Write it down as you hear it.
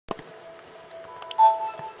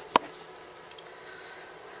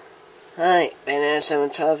Alright, Banana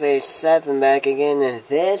 71287 back again, and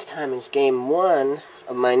this time it's game 1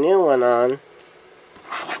 of my new one on.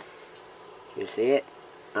 You see it?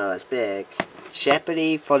 Oh, it's big.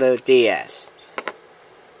 Jeopardy for the DS.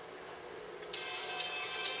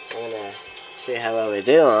 I'm gonna see how well we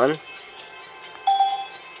do on.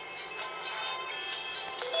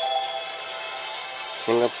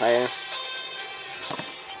 Single player.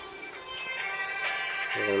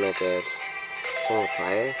 We're gonna make this single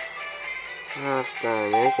player. Oh, it's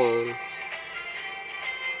done. New game.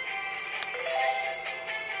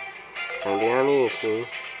 Gonna be on easy.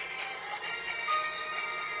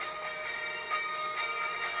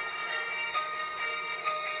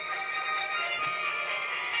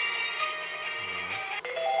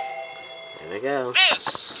 There we go.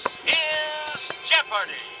 This is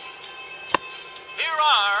Jeopardy! Here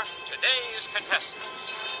are today's contestants.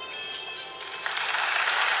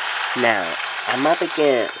 Now, I'm up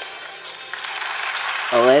against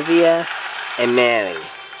Olivia and Mary.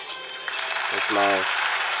 That's my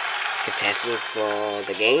contestants for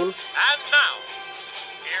the game. And now,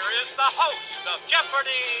 here is the host of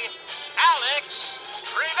Jeopardy,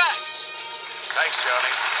 Alex Trevette. Thanks,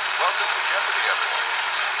 Johnny. Welcome to Jeopardy, everyone.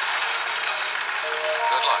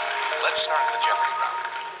 Good luck. Let's start the Jeopardy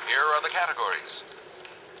round. Here are the categories.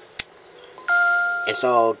 It's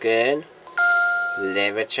all good.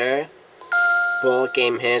 Literature. Board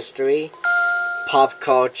game history. Pop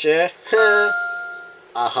culture. A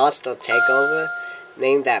hostile takeover.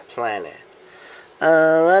 Name that planet.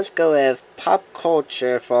 Let's go with pop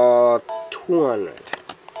culture for 200.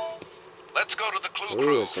 Let's go to the clue Ooh,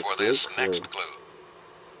 crew it's a for clue this crew. next clue.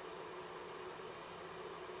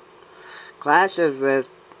 Glasses with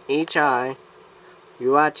each eye.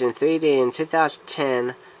 You watch in 3D in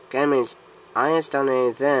 2010. Grammys Irons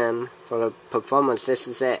donated them for the performance. This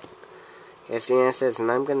is it. Here's the answers,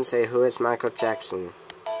 and I'm gonna say who is Michael Jackson.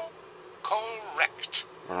 Correct.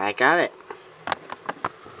 I got it.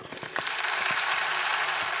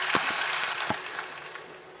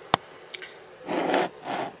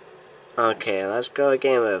 Okay, let's go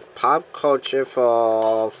again with pop culture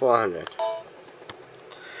for 400.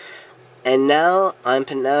 And now I'm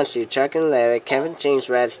pronouncing Chuck and Larry. Kevin James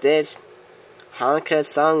Reds this Hanukkah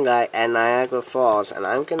song guy at Niagara Falls, and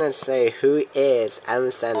I'm gonna say who is Adam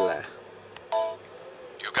Sandler.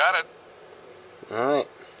 You got it. Alright.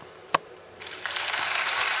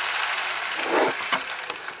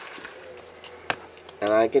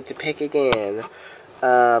 And I get to pick again.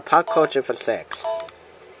 Pop culture for 6.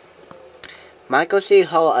 Michael C.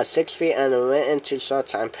 Hall, a 6 feet under, went into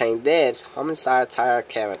Showtime playing this homicide type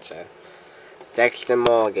character. Dexter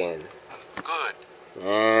Morgan. Good.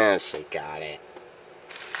 Yes, he got it.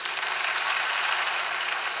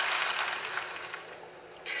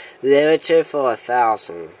 Literature for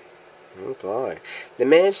 1,000. Oh boy. The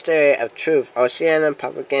Ministry of Truth, Oceana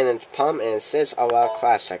Propagandist Palm and Six Orwell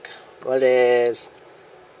Classic. What is...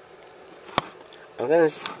 I'm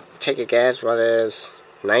gonna take a guess. What is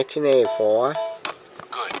 1984?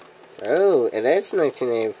 Good. Oh, it is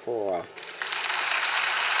 1984.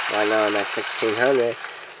 Right now I'm at 1600.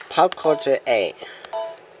 Pop culture 8.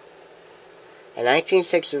 In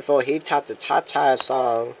 1964, he topped the top title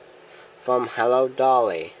song from Hello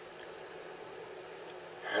Dolly.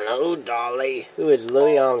 Hello Dolly. Who is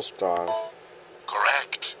Louis Armstrong?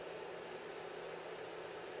 Correct.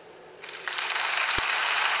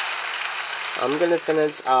 I'm gonna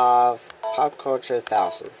finish off Pop Culture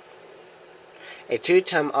 1000. A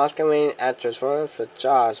two-time Oscar-winning actress running for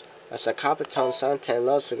Jaws was a Coppertone Suntan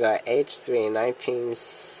Losuga at age 3 in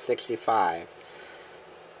 1965.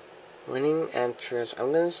 Winning actress,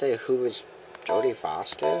 I'm gonna say who is Jodie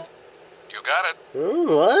Foster? You got it. Who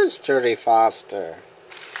was Jodie Foster?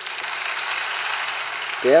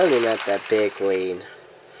 Barely not that big lead.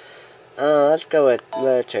 Let's go with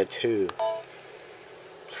literature 2.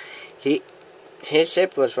 His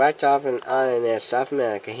ship was wrecked off an island in South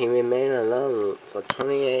America. He remained alone for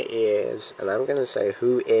 28 years. And I'm gonna say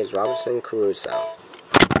who is Robinson Crusoe.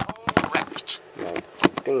 Correct. My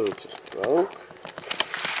thing just broke.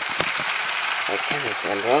 I can't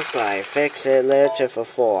stand broke, but I fixed it. Literature for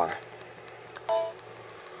 4.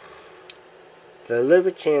 The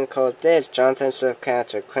Libertine called this Jonathan Swift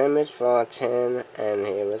character Crimmage for 10, and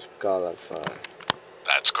he was Gulliver.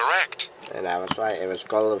 That's correct. And I was right, it was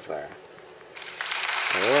Gulliver.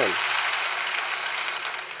 Man.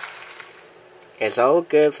 It's all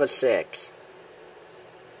good for 6.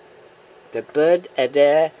 The bird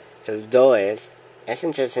Adair Hildois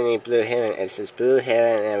isn't just any blue heron, it's this blue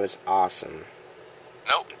heron and it was awesome.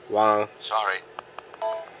 Nope. Wrong. Sorry.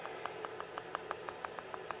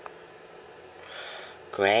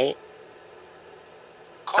 Great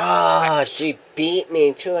Oh, she beat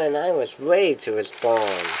me too, and I was ready to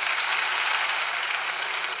respond.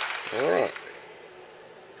 Damn it.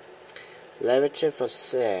 Literature for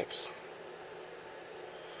 6.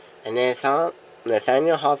 And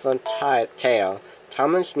Nathaniel Hawthorne Tale.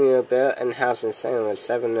 Thomas Muir built and house in Salem with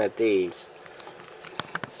 7 of these.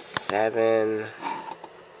 7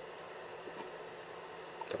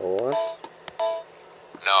 doors?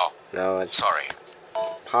 No. No, it's Sorry.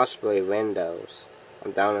 possibly windows.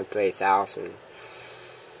 I'm down to 3,000.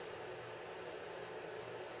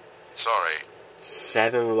 Sorry.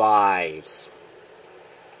 7 wives.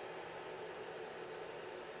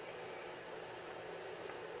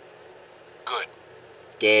 Good.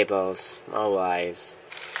 Gables. No wives.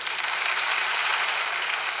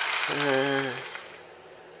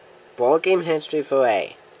 Board game history for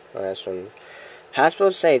A. Last one.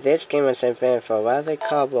 Hasbro say this game was invented for rather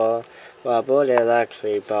couple while board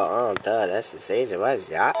luxury, but oh duh, that's the easy. What is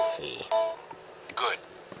Yahtzee? Good.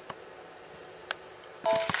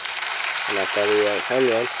 Not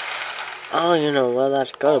 3,800. Oh, you know what?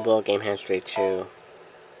 Let's go to board game history too.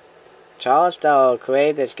 Charles Darrow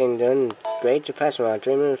created this game during the Great Depression while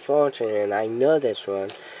dreaming of fortune, and I know this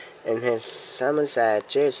one. In his Somerset,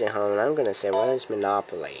 Jersey home, and I'm gonna say, what is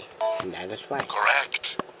Monopoly? And that is right.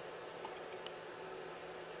 Correct.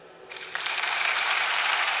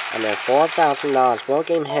 And then $4,000 board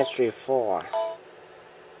game history 4.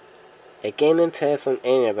 A game impaired from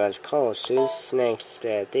England but it's called Shoes, Snakes,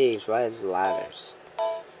 Stair, Thieves, Riders, Ladders.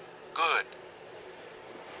 Good.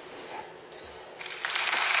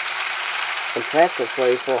 Impressive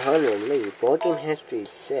 4,400 lead. Board game history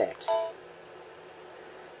 6.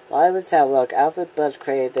 Why would that work? Alfred Buzz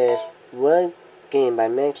created this word game by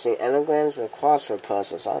mixing anagrams with crossword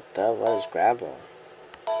puzzles. Oh duh, what is Scrabble?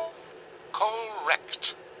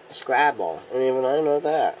 Correct. Scrabble. And even I know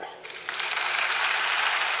that.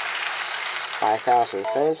 5,000.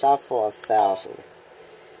 Finish off 4,000.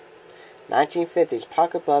 1950s,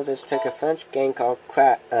 Parker Brothers took a French game called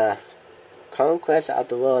Conquest of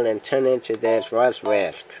the World and turned it into this was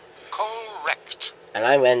Risk. Correct. And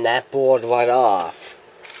I ran that board right off.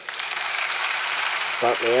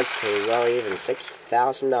 Bumped me up to, well, even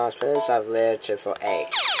 $6,000. Finish off literature for 8. And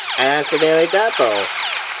that's the daily double.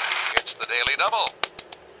 It's the daily double.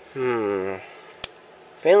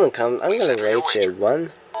 Feeling comes. I'm Please gonna enter your rate you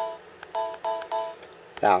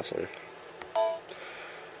 1,000.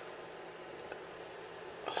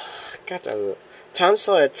 Got the Tom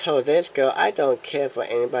Sawyer told this girl, I don't care for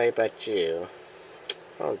anybody but you.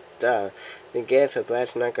 Oh duh. They gave her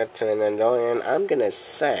brass knuckle to an annoying. I'm gonna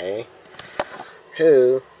say,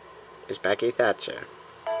 who is Becky Thatcher?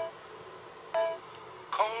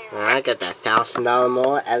 And I got that $1,000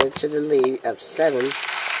 more added to the lead of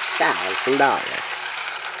 $7,000.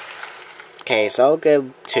 Okay, so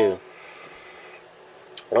good too.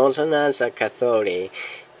 Also known as a cathode,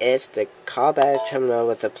 is the callback terminal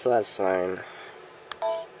with a plus sign.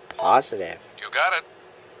 Positive. You got it.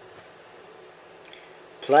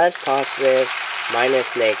 Plus positive,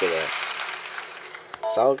 minus negative.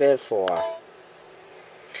 So good for.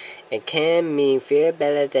 It can mean feel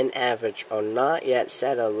better than average or not yet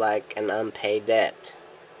settled like an unpaid debt.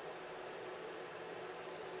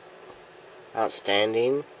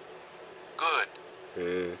 Outstanding. Good.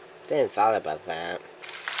 Didn't thought about that.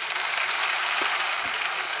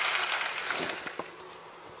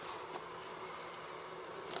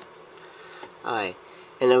 Alright.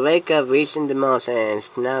 In the wake of recent demolition,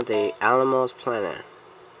 it's now the Alamos planet.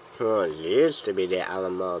 Well, it used to be the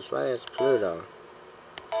Alamos. What is Pluto?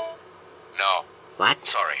 No. What?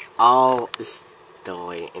 Sorry. Oh, it's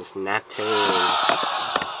story. It's Neptune.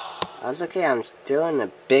 That's okay, I'm still in a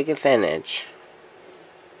big advantage.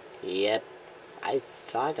 Yep. I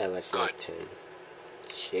thought I was Good. Neptune.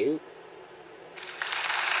 Shoot.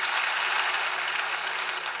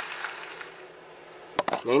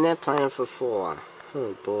 Name that planet for 4.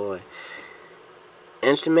 Oh boy.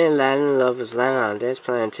 Instrument Latin lovers landed on this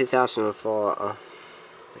planet in 2004. Oh,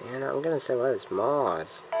 man, I'm gonna say what is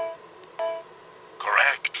Mars.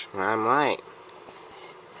 Correct. I'm right.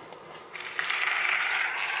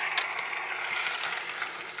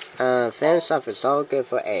 Fan stuff is all good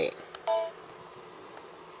for 8.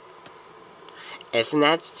 It's an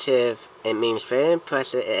adjective. It means very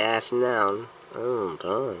impressive as a noun. Oh,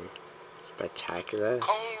 darn. Spectacular.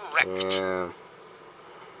 Correct. Yeah.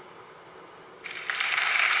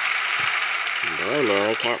 Boy, man,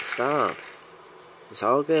 I can't stop. It's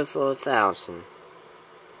all good for 1,000.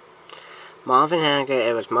 Marvin Hager,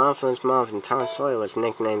 it was Marvin's Marvin. Tom Sawyer was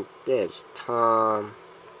nicknamed this. Tom.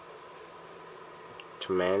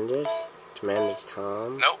 Tremendous? Tremendous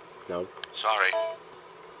Tom? Nope. Nope. Sorry.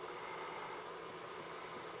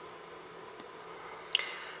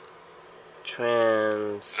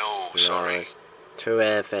 Trans. No, sorry. It's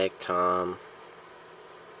terrific, Tom.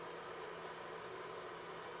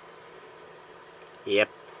 Yep.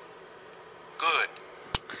 Good.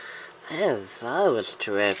 I thought it was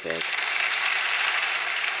terrific.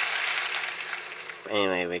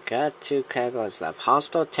 Anyway, we got 2 categories left.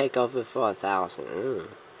 Hostile takeover for 1,000.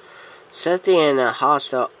 Safety in a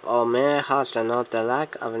hostile or mere hostile. Note the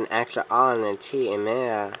lack of an extra R and a T in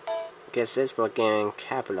mere gets this book in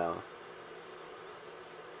capital.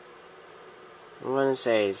 I'm gonna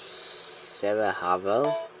say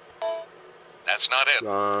Sevahavo. That's not it.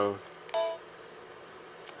 Wrong.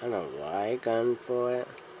 I don't know why I gone for it.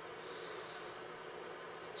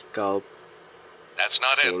 Scope. That's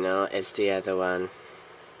not it. You know, it's the other one.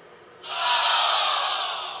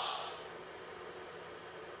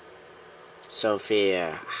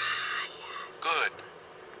 Sophia. Good.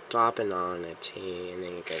 Dropping on a T and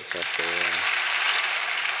then you get Sophia.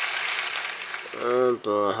 Boom.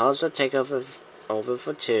 Also take over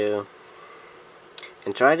for 2.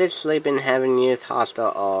 And try to sleep in heaven youth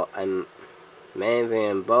hostel or a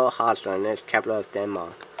Manvian boat hostel in this capital of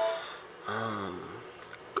Denmark.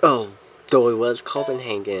 Oh, though it was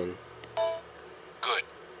Copenhagen. Good.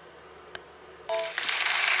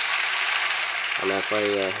 I'm at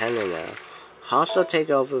 4,800 now. Hostel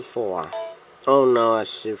takeover 4. Oh no, I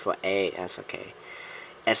shoot for 8. That's okay.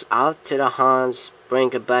 It's out to the Hans.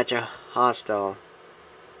 Bring a bunch of hostel.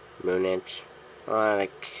 Munich. Oh, the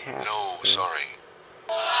cat. No, sorry.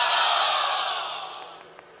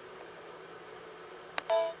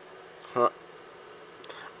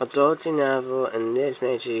 Authority novel in this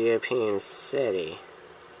major European city.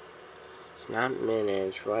 It's not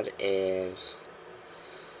Munich. What is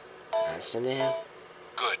Amsterdam?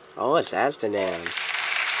 Good. Oh, it's Amsterdam.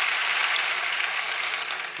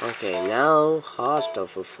 Okay, now hostel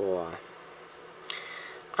for 4.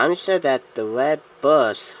 I'm sure that the red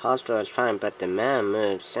bus hostel is fine, but the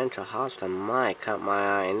Mammoth Central hostel might caught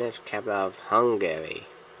my eye in this capital of Hungary.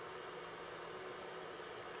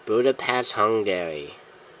 Budapest, Hungary.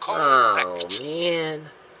 Correct. Oh man,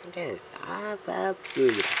 I didn't thought about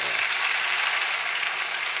Budapest.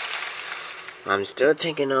 I'm still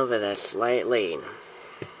taking over that slight lead.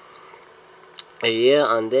 A year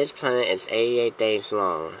on this planet is 88 days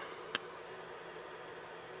long.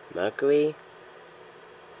 Mercury?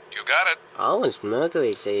 You got it. Oh, it's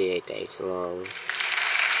Mercury's 88 days long.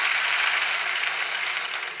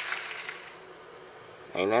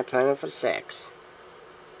 Ain't that planet for 6?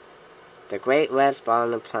 The Great Red Spot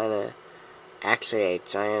on the planet, actually a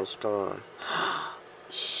giant storm.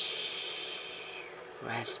 Shh.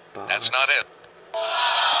 Red Spot. That's not it.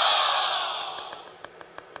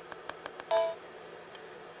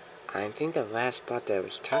 I think the last spot that I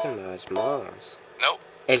was talking about is Mars. Nope.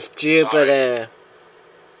 It's Jupiter.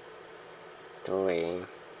 3.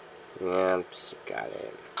 Yep, got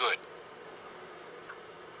it. Good.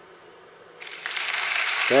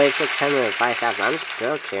 3,600, 5,000. I'm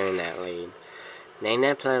still carrying that lead. Name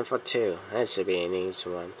that plan for 2. That should be an easy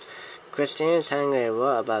one. Christina Sangre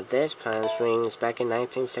wrote about this plan's wings back in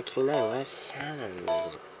 1969. What's Saturn?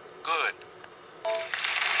 Good.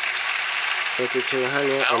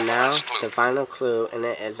 5,200, and now last clue. the final clue, and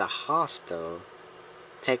it is a hostile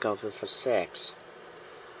takeover for 6.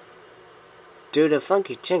 Do the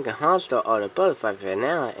funky chicken hostel or the butterfly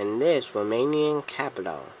vanilla in this Romanian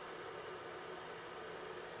capital?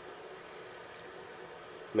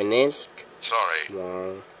 Minsk. Sorry.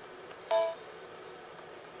 Wrong.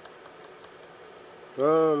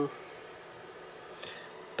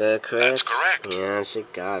 Bucharest. That's correct. Yeah, she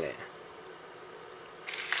got it.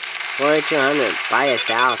 4,200 by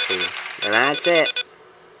 1,000, and that's it.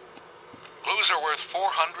 Clues are worth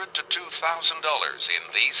 $400 to $2,000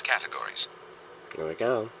 in these categories. Here we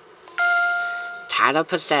go. Title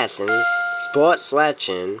possessions, sports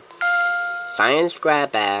legend, science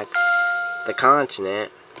grab bag, the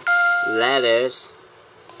continent, letters,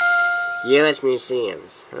 U.S.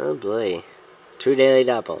 museums. Oh boy. 2 daily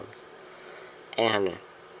double. 800.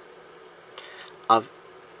 Of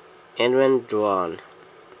Edwin Drawn.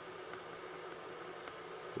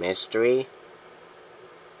 Mystery.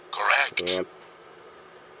 Correct. Yep.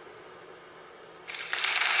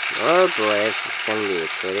 Oh boy, this is gonna be a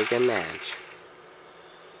pretty good match.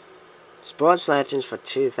 Sports Legends for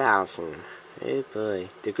 2,000. Oh boy.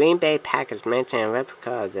 The Green Bay Packers maintain a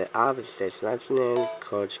replica of the Office State's legendary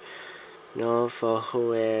coach known for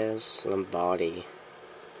who is Lombardi.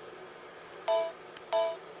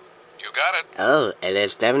 You got it. Oh, it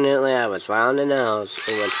is definitely, I was right on the nose.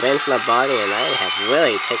 It was Vince Lombardi, and I have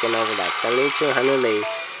really taken over that 7,200 lead.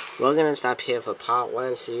 We're gonna stop here for part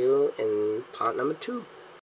 1. See you in part number 2.